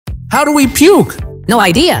How do we puke? No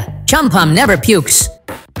idea. ChumPum never pukes.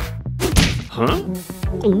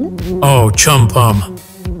 Oh, ChumPum.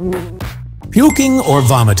 Puking or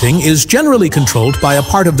vomiting is generally controlled by a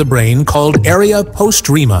part of the brain called area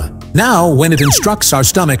postrema. Now, when it instructs our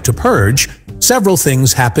stomach to purge, several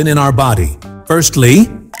things happen in our body. Firstly,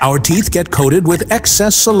 our teeth get coated with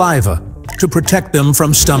excess saliva to protect them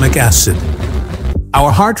from stomach acid.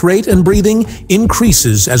 Our heart rate and breathing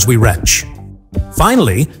increases as we retch.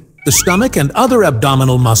 Finally, the stomach and other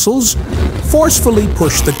abdominal muscles forcefully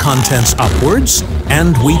push the contents upwards,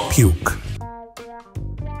 and we puke.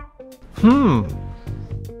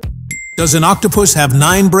 Does an octopus have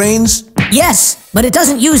 9 brains? Yes, but it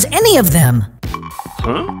doesn't use any of them.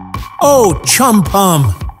 Oh,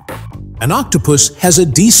 ChumPum! An octopus has a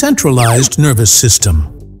decentralized nervous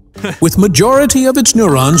system, with majority of its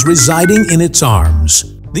neurons residing in its arms.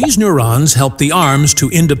 These neurons help the arms to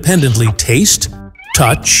independently taste,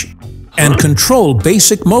 touch, and control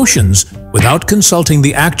basic motions without consulting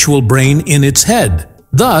the actual brain in its head.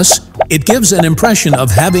 Thus, it gives an impression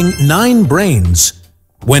of having 9 brains,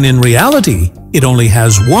 when in reality, it only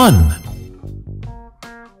has 1.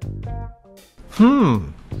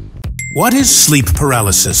 What is sleep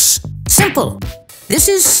paralysis? Simple. This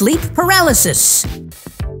is sleep paralysis.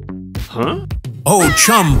 Oh,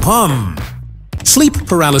 ChumPum! Sleep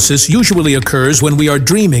paralysis usually occurs when we are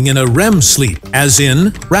dreaming in a REM sleep, as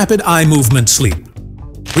in rapid eye movement sleep.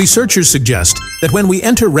 Researchers suggest that when we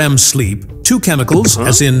enter REM sleep, 2 chemicals,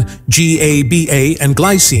 as in GABA and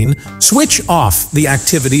glycine, switch off the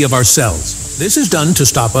activity of our cells. This is done to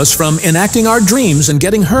stop us from enacting our dreams and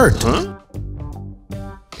getting hurt.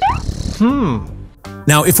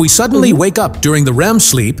 Now, if we suddenly wake up during the REM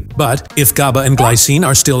sleep, but if GABA and glycine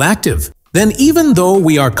are still active, then even though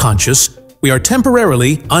we are conscious, we are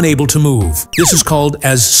temporarily unable to move. This is called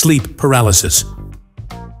as sleep paralysis.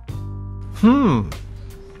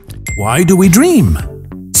 Why do we dream?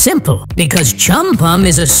 Simple. Because ChumPum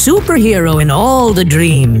is a superhero in all the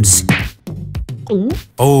dreams.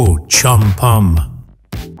 Oh, ChumPum.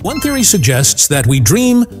 One theory suggests that we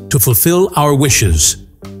dream to fulfill our wishes.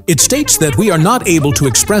 It states that we are not able to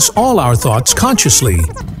express all our thoughts consciously.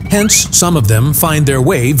 Hence, some of them find their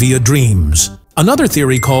way via dreams. Another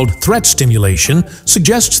theory called threat stimulation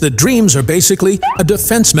suggests that dreams are basically a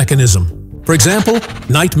defense mechanism. For example,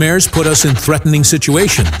 nightmares put us in threatening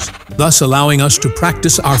situations, thus allowing us to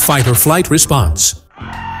practice our fight or flight response.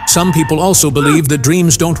 Some people also believe that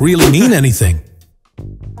dreams don't really mean anything.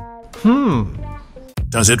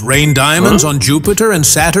 Does it rain diamonds on Jupiter and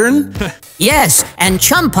Saturn? Yes, and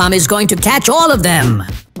ChumPum is going to catch all of them.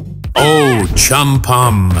 Oh,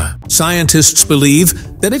 ChumPum. Scientists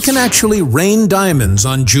believe that it can actually rain diamonds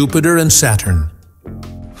on Jupiter and Saturn.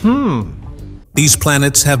 These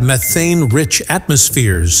planets have methane-rich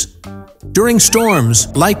atmospheres. During storms,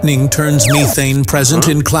 lightning turns methane present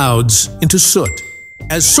in clouds into soot.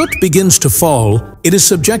 As soot begins to fall, it is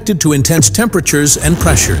subjected to intense temperatures and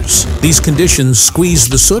pressures. These conditions squeeze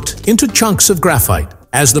the soot into chunks of graphite.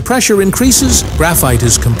 As the pressure increases, graphite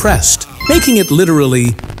is compressed, making it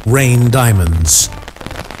literally rain diamonds.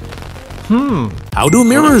 How do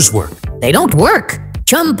mirrors work? They don't work.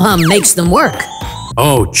 ChumPum makes them work.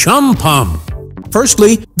 Oh, ChumPum!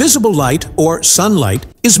 Firstly, visible light, or sunlight,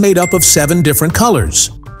 is made up of 7 different colors.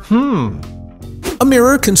 A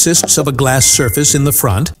mirror consists of a glass surface in the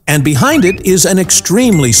front, and behind it is an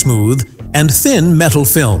extremely smooth and thin metal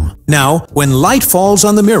film. Now, when light falls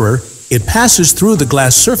on the mirror, it passes through the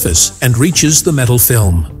glass surface and reaches the metal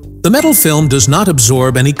film. The metal film does not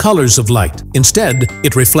absorb any colors of light. Instead,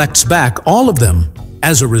 it reflects back all of them.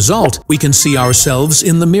 As a result, we can see ourselves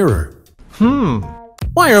in the mirror.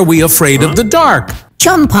 Why are we afraid of the dark?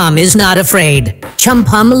 ChumPum is not afraid.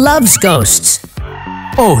 ChumPum loves ghosts.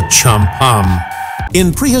 Oh, ChumPum.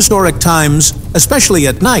 In prehistoric times, especially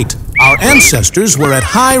at night, our ancestors were at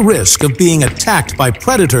high risk of being attacked by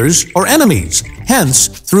predators or enemies. Hence,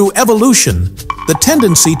 through evolution, the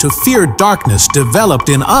tendency to fear darkness developed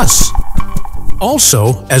in us.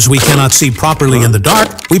 Also, as we cannot see properly in the dark,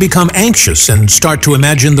 we become anxious and start to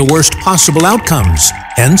imagine the worst possible outcomes.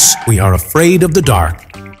 Hence, we are afraid of the dark.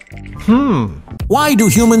 Why do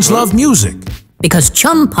humans love music? Because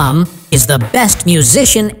ChumPum is the best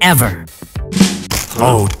musician ever.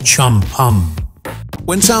 Oh, ChumPum.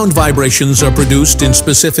 When sound vibrations are produced in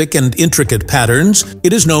specific and intricate patterns,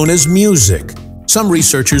 it is known as music. Some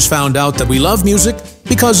researchers found out that we love music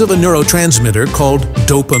because of a neurotransmitter called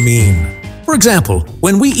dopamine. For example,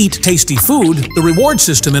 when we eat tasty food, the reward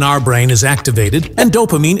system in our brain is activated and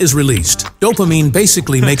dopamine is released. Dopamine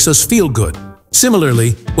basically makes us feel good.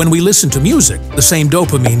 Similarly, when we listen to music, the same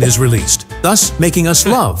dopamine is released, thus making us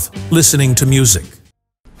love listening to music.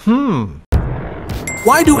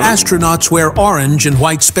 Why do astronauts wear orange and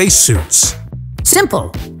white spacesuits?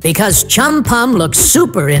 Simple, because ChumPum looks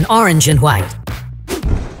super in orange and white.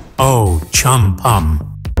 Oh, ChumPum.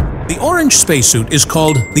 The orange spacesuit is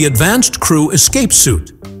called the Advanced Crew Escape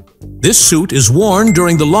Suit. This suit is worn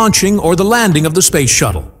during the launching or the landing of the space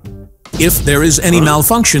shuttle. If there is any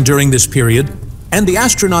malfunction during this period, and the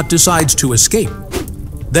astronaut decides to escape,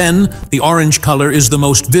 then the orange color is the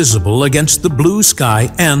most visible against the blue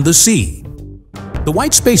sky and the sea. The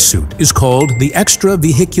white spacesuit is called the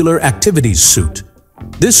Extravehicular Activities Suit.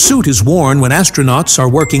 This suit is worn when astronauts are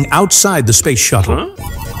working outside the space shuttle.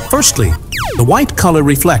 Firstly, the white color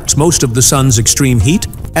reflects most of the sun's extreme heat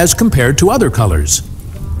as compared to other colors.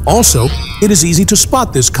 Also, it is easy to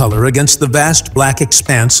spot this color against the vast black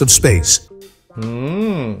expanse of space.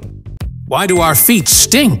 Why do our feet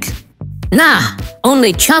stink? Nah,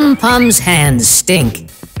 only ChumPum's hands stink.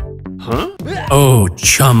 Oh,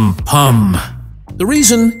 ChumPum. The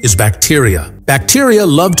reason is bacteria. Bacteria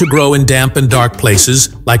love to grow in damp and dark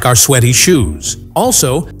places, like our sweaty shoes.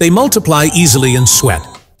 Also, they multiply easily in sweat.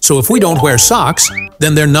 So if we don't wear socks,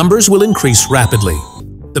 then their numbers will increase rapidly.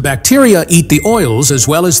 The bacteria eat the oils as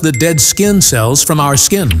well as the dead skin cells from our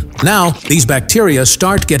skin. Now, these bacteria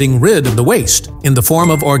start getting rid of the waste in the form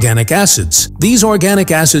of organic acids. These organic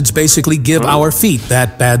acids basically give our feet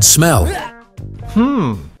that bad smell.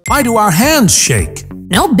 Why do our hands shake?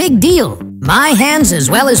 No big deal. My hands as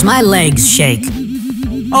well as my legs shake.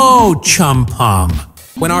 Oh, ChumPum.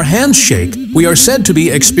 When our hands shake, we are said to be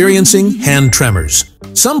experiencing hand tremors.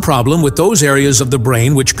 Some problem with those areas of the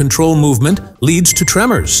brain which control movement leads to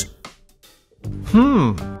tremors.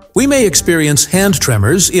 We may experience hand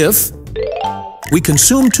tremors if we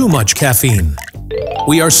consume too much caffeine.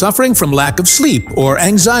 We are suffering from lack of sleep or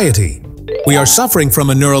anxiety. We are suffering from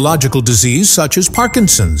a neurological disease such as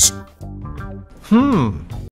Parkinson's.